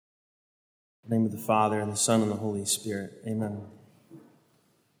In the name of the Father, and the Son, and the Holy Spirit. Amen.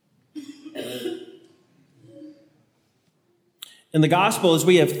 In the Gospels,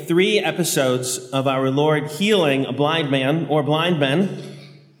 we have 3 episodes of our Lord healing a blind man or blind men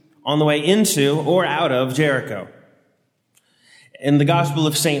on the way into or out of Jericho. In the Gospel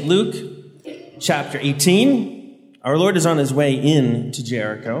of St. Luke, chapter 18, our Lord is on his way in to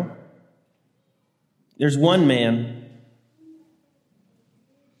Jericho. There's one man.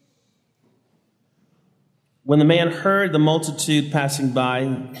 When the man heard the multitude passing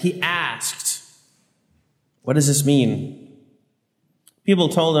by, he asked, "What does this mean?" People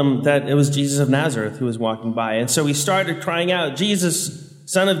told him that it was Jesus of Nazareth who was walking by. And so he started crying out, "Jesus,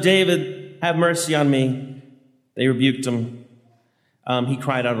 Son of David, have mercy on me." They rebuked him. He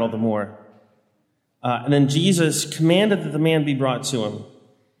cried out all the more. And then Jesus commanded that the man be brought to him.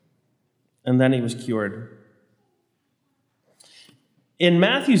 And then he was cured. In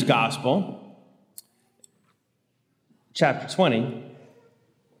Matthew's Gospel, chapter 20,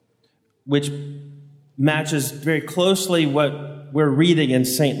 which matches very closely what we're reading in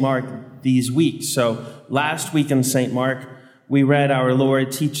St. Mark these weeks. So last week in St. Mark, we read our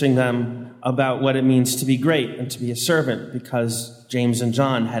Lord teaching them about what it means to be great and to be a servant, because James and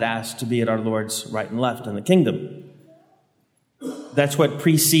John had asked to be at our Lord's right and left in the kingdom. That's what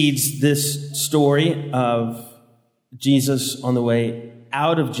precedes this story of Jesus on the way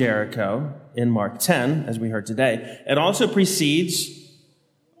out of Jericho in Mark 10, as we heard today. It also precedes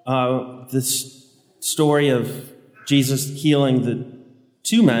this story of Jesus healing the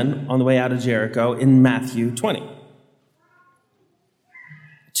 2 men on the way out of Jericho in Matthew 20.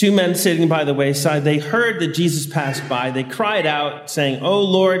 2 men sitting by the wayside, they heard that Jesus passed by. They cried out, saying, "O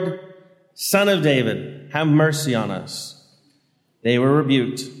Lord, Son of David, have mercy on us." They were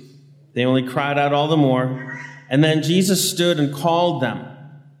rebuked. They only cried out all the more. And then Jesus stood and called them.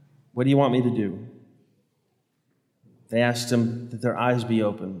 "What do you want me to do?" They asked him that their eyes be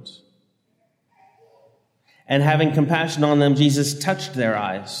opened. And having compassion on them, Jesus touched their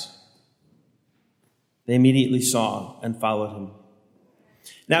eyes. They immediately saw and followed him.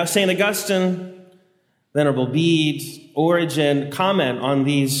 Now, St. Augustine, Venerable Bede, Origen comment on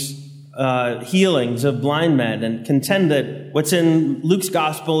these healings of blind men and contend that what's in Luke's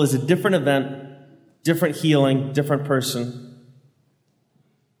gospel is a different event, different healing, different person.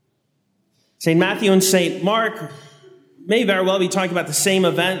 St. Matthew and St. Mark may very well be talking about the same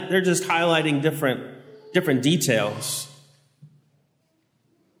event. They're just highlighting different details.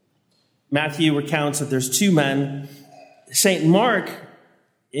 Matthew recounts that there's 2 men. St. Mark,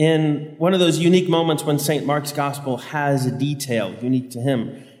 in one of those unique moments when St. Mark's gospel has a detail unique to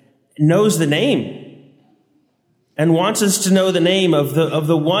him, knows the name and wants us to know the name of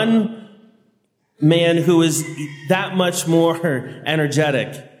the one man who is that much more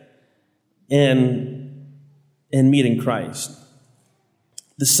energetic in meeting Christ.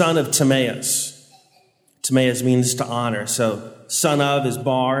 The son of Timaeus. Timaeus means to honor. So son of is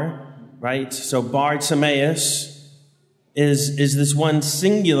Bar, right? So Bar Timaeus is this one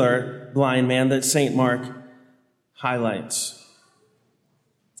singular blind man that St. Mark highlights.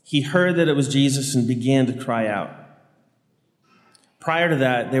 He heard that it was Jesus and began to cry out. Prior to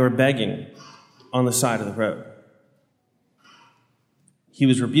that, they were begging on the side of the road. He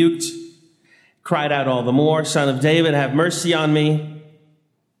was rebuked, cried out all the more, "Son of David, have mercy on me."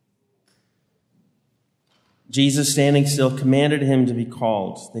 Jesus, standing still, commanded him to be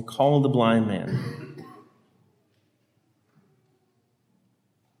called. They called the blind man.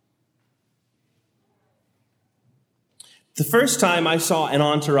 The first time I saw an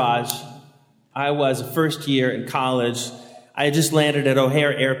entourage, I was a first year in college. I had just landed at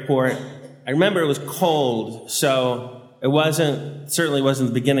O'Hare Airport. I remember it was cold, so it certainly wasn't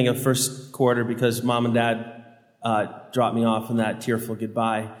the beginning of first quarter because Mom and Dad dropped me off in that tearful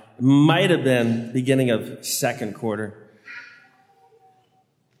goodbye. It might have been beginning of second quarter.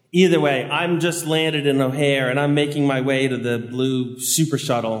 Either way, I'm just landed in O'Hare, and I'm making my way to the blue super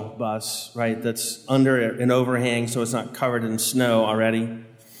shuttle bus, right, that's under an overhang so it's not covered in snow already.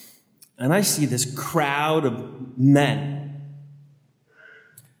 And I see this crowd of men.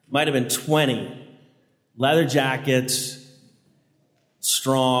 Might have been 20. Leather jackets,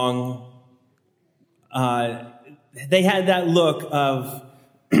 strong. They had that look of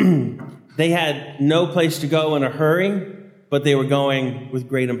they had no place to go in a hurry, but they were going with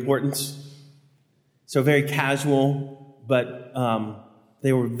great importance. So very casual, but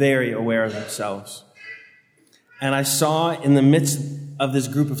they were very aware of themselves. And I saw in the midst of this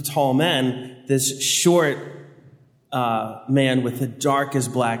group of tall men, this short man with the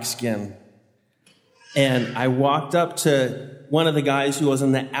darkest black skin. And I walked up to one of the guys who was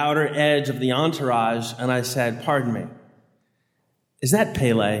on the outer edge of the entourage, and I said, "Pardon me, is that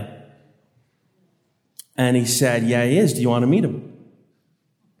Pele?" And he said, "Yeah, he is. Do you want to meet him?"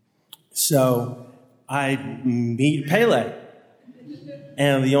 So I meet Pele.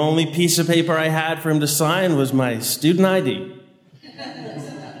 And the only piece of paper I had for him to sign was my student ID.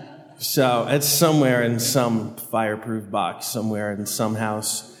 So it's somewhere in some fireproof box, somewhere in some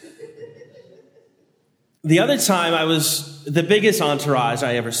house. The other time the biggest entourage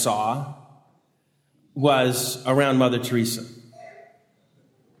I ever saw was around Mother Teresa.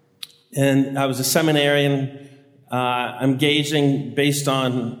 And I was a seminarian. I'm gauging based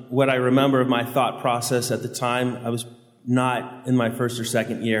on what I remember of my thought process at the time. I was not in my first or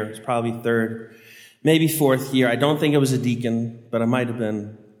second year. It was probably third, maybe fourth year. I don't think I was a deacon, but I might have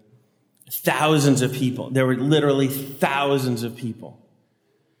been. Thousands of people. There were literally thousands of people.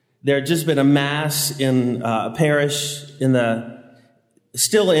 There had just been a mass in a parish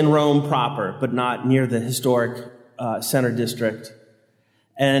still in Rome proper, but not near the historic center district.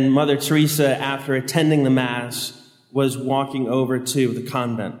 And Mother Teresa, after attending the mass, was walking over to the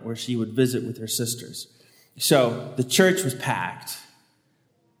convent where she would visit with her sisters. So the church was packed,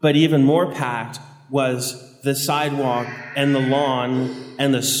 but even more packed was the sidewalk and the lawn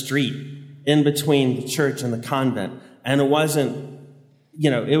and the street in between the church and the convent. And it wasn't,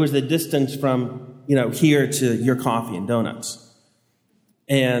 it was the distance from, here to your coffee and donuts.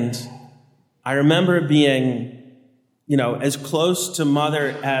 And I remember being, as close to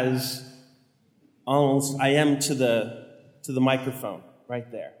Mother as almost I am to the microphone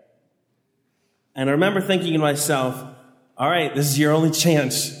right there. And I remember thinking to myself, all right, this is your only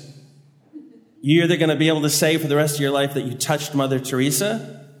chance. You're either going to be able to say for the rest of your life that you touched Mother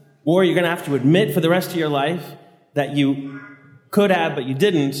Teresa, or you're going to have to admit for the rest of your life that you could have, but you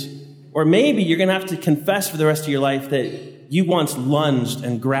didn't. Or maybe you're going to have to confess for the rest of your life that you once lunged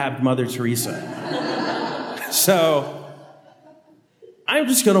and grabbed Mother Teresa. So I'm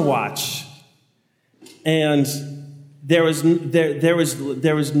just going to watch. And there was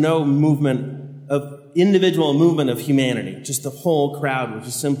no movement of individual movement of humanity. Just the whole crowd was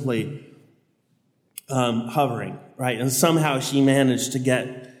just simply hovering, right? And somehow she managed to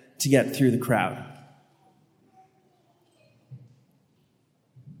get through the crowd.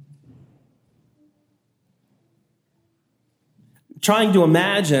 Trying to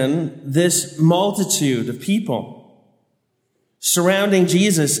imagine this multitude of people surrounding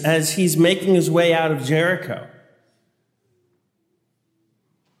Jesus as he's making his way out of Jericho.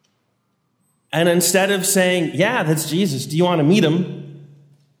 And instead of saying, "Yeah, that's Jesus. Do you want to meet him?"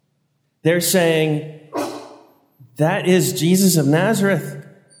 They're saying, "That is Jesus of Nazareth.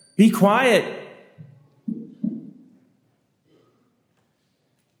 Be quiet."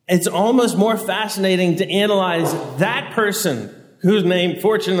 It's almost more fascinating to analyze that person whose name,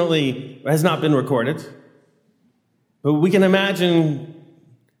 fortunately, has not been recorded. But we can imagine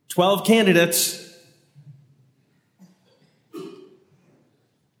 12 candidates.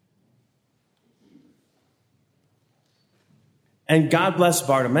 And God bless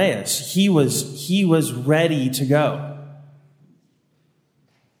Bartimaeus. He was ready to go.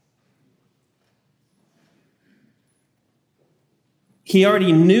 He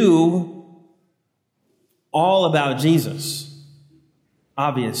already knew all about Jesus,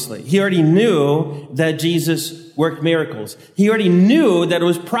 obviously. He already knew that Jesus worked miracles. He already knew that it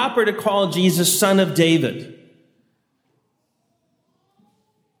was proper to call Jesus Son of David.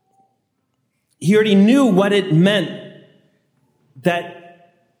 He already knew what it meant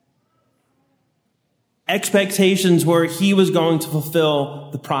that expectations were he was going to fulfill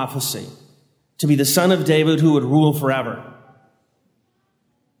the prophecy, to be the Son of David who would rule forever.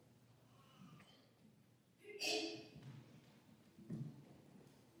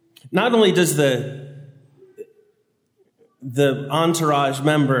 Not only does the entourage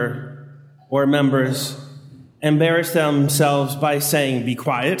member or members embarrass themselves by saying, "Be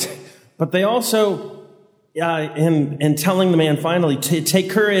quiet," but they also, in telling the man finally to take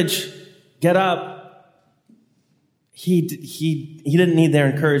courage, get up, he didn't need their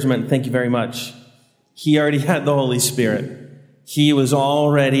encouragement. Thank you very much. He already had the Holy Spirit. He was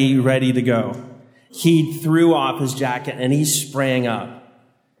already ready to go. He threw off his jacket and he sprang up.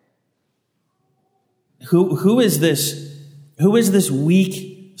 Who is this? Who is this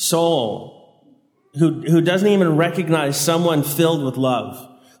weak soul who doesn't even recognize someone filled with love?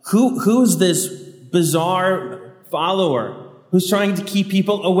 Who's this bizarre follower who's trying to keep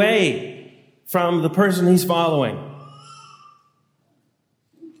people away from the person he's following?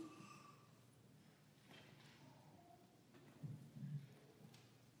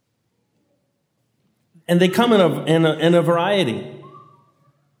 And they come in a variety.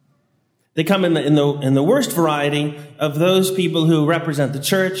 They come in the worst variety of those people who represent the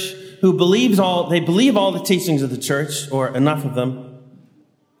church, who believe all the teachings of the church, or enough of them.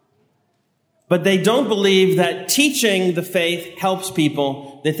 But they don't believe that teaching the faith helps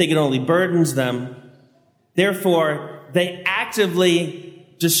people. They think it only burdens them. Therefore, they actively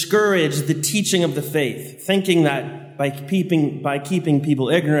discourage the teaching of the faith, thinking that by keeping people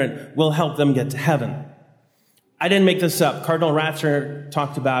ignorant will help them get to heaven. I didn't make this up. Cardinal Ratzinger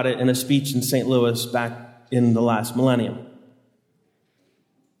talked about it in a speech in St. Louis back in the last millennium.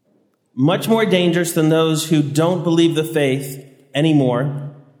 Much more dangerous than those who don't believe the faith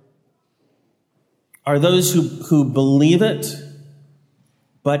anymore are those who believe it,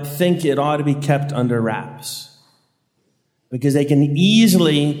 but think it ought to be kept under wraps. Because they can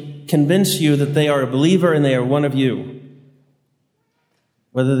easily convince you that they are a believer and they are one of you.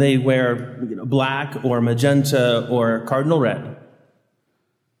 Whether they wear black or magenta or cardinal red.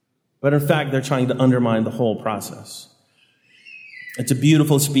 But in fact, they're trying to undermine the whole process. It's a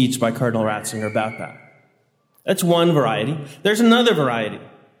beautiful speech by Cardinal Ratzinger about that. That's one variety. There's another variety.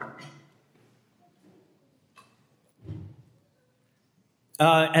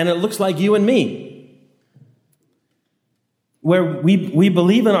 And it looks like you and me, where we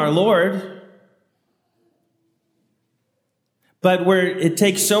believe in our Lord, but where it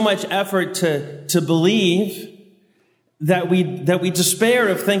takes so much effort to believe that we despair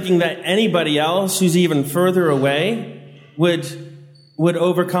of thinking that anybody else who's even further away would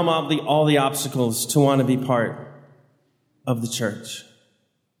overcome all the obstacles to want to be part of the church.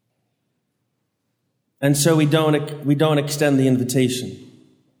 And so we don't extend the invitation.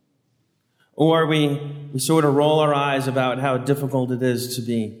 Or we sort of roll our eyes about how difficult it is to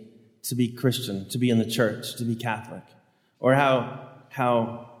be Christian, to be in the church, to be Catholic, or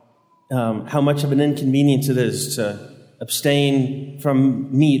how much of an inconvenience it is to abstain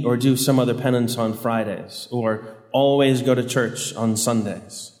from meat or do some other penance on Fridays, or always go to church on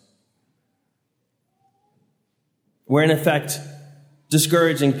Sundays. We're in effect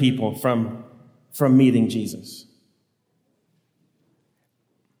discouraging people from meeting Jesus.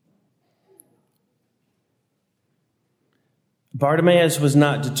 Bartimaeus was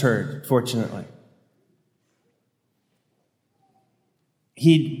not deterred, fortunately.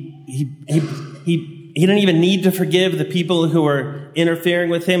 He didn't even need to forgive the people who were interfering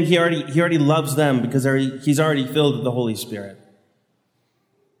with him. He already loves them because he's already filled with the Holy Spirit.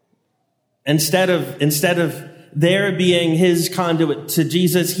 Instead of their being his conduit to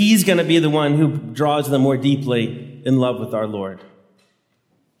Jesus, he's going to be the one who draws them more deeply in love with our Lord.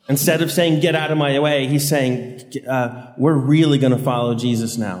 Instead of saying, "Get out of my way," he's saying, "We're really going to follow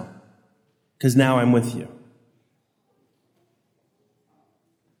Jesus now, because now I'm with you."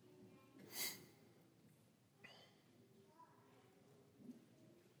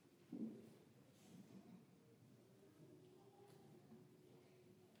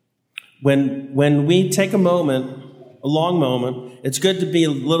 When we take a long moment, it's good to be a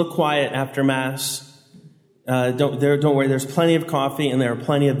little quiet after Mass. Don't worry, there's plenty of coffee and there are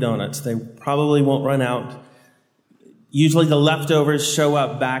plenty of donuts. They probably won't run out. Usually the leftovers show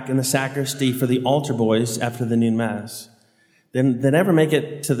up back in the sacristy for the altar boys after the noon Mass. They never make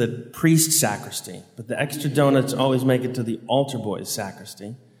it to the priest sacristy, but the extra donuts always make it to the altar boys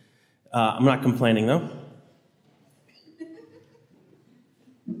sacristy. I'm not complaining, though.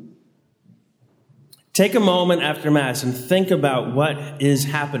 Take a moment after Mass and think about what is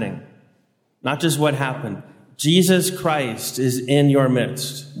happening. Not just what happened. Jesus Christ is in your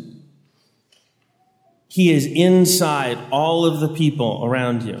midst. He is inside all of the people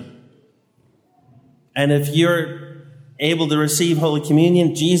around you. And if you're able to receive Holy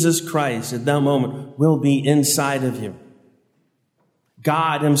Communion, Jesus Christ at that moment will be inside of you.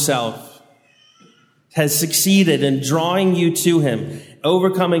 God himself has succeeded in drawing you to him,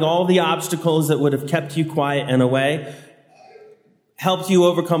 overcoming all the obstacles that would have kept you quiet and away, helped you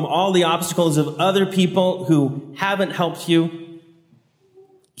overcome all the obstacles of other people who haven't helped you.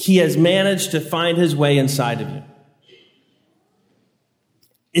 He has managed to find his way inside of you.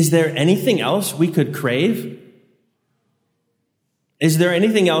 Is there anything else we could crave? Is there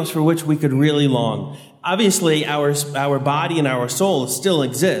anything else for which we could really long? Obviously, our body and our soul still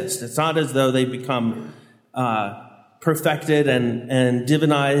exist. It's not as though they become perfected and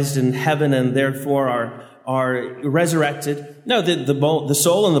divinized in heaven and therefore are resurrected. No, the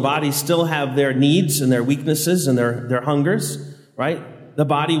soul and the body still have their needs and their weaknesses and their hungers, right? The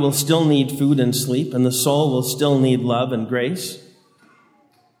body will still need food and sleep, and the soul will still need love and grace.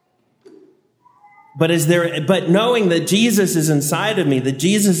 But knowing that Jesus is inside of me, that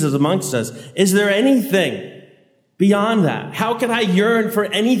Jesus is amongst us, is there anything beyond that? How can I yearn for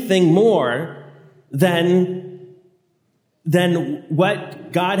anything more than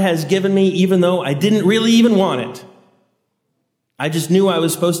what God has given me, even though I didn't really even want it? I just knew I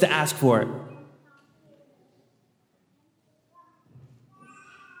was supposed to ask for it.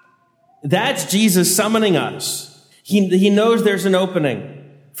 That's Jesus summoning us. He knows there's an opening.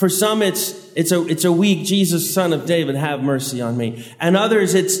 For some, it's a weak Jesus, Son of David, have mercy on me. And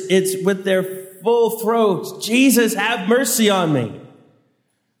others, it's with their full throats, Jesus, have mercy on me.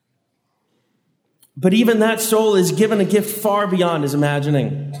 But even that soul is given a gift far beyond his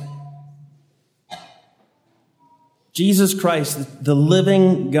imagining. Jesus Christ, the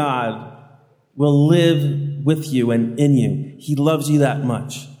living God, will live with you and in you. He loves you that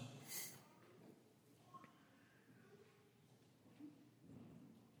much.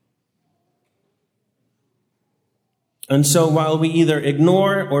 And so while we either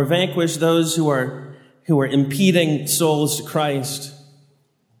ignore or vanquish those who are impeding souls to Christ,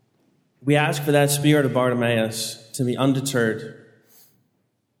 we ask for that spirit of Bartimaeus to be undeterred,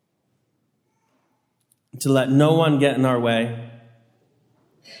 to let no one get in our way,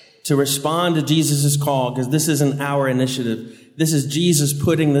 to respond to Jesus' call, because this isn't our initiative. This is Jesus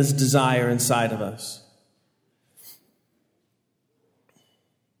putting this desire inside of us.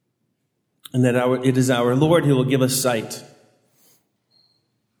 And that it is our Lord who will give us sight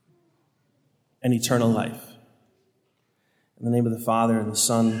and eternal life. In the name of the Father, and the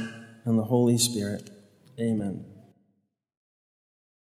Son, and the Holy Spirit. Amen.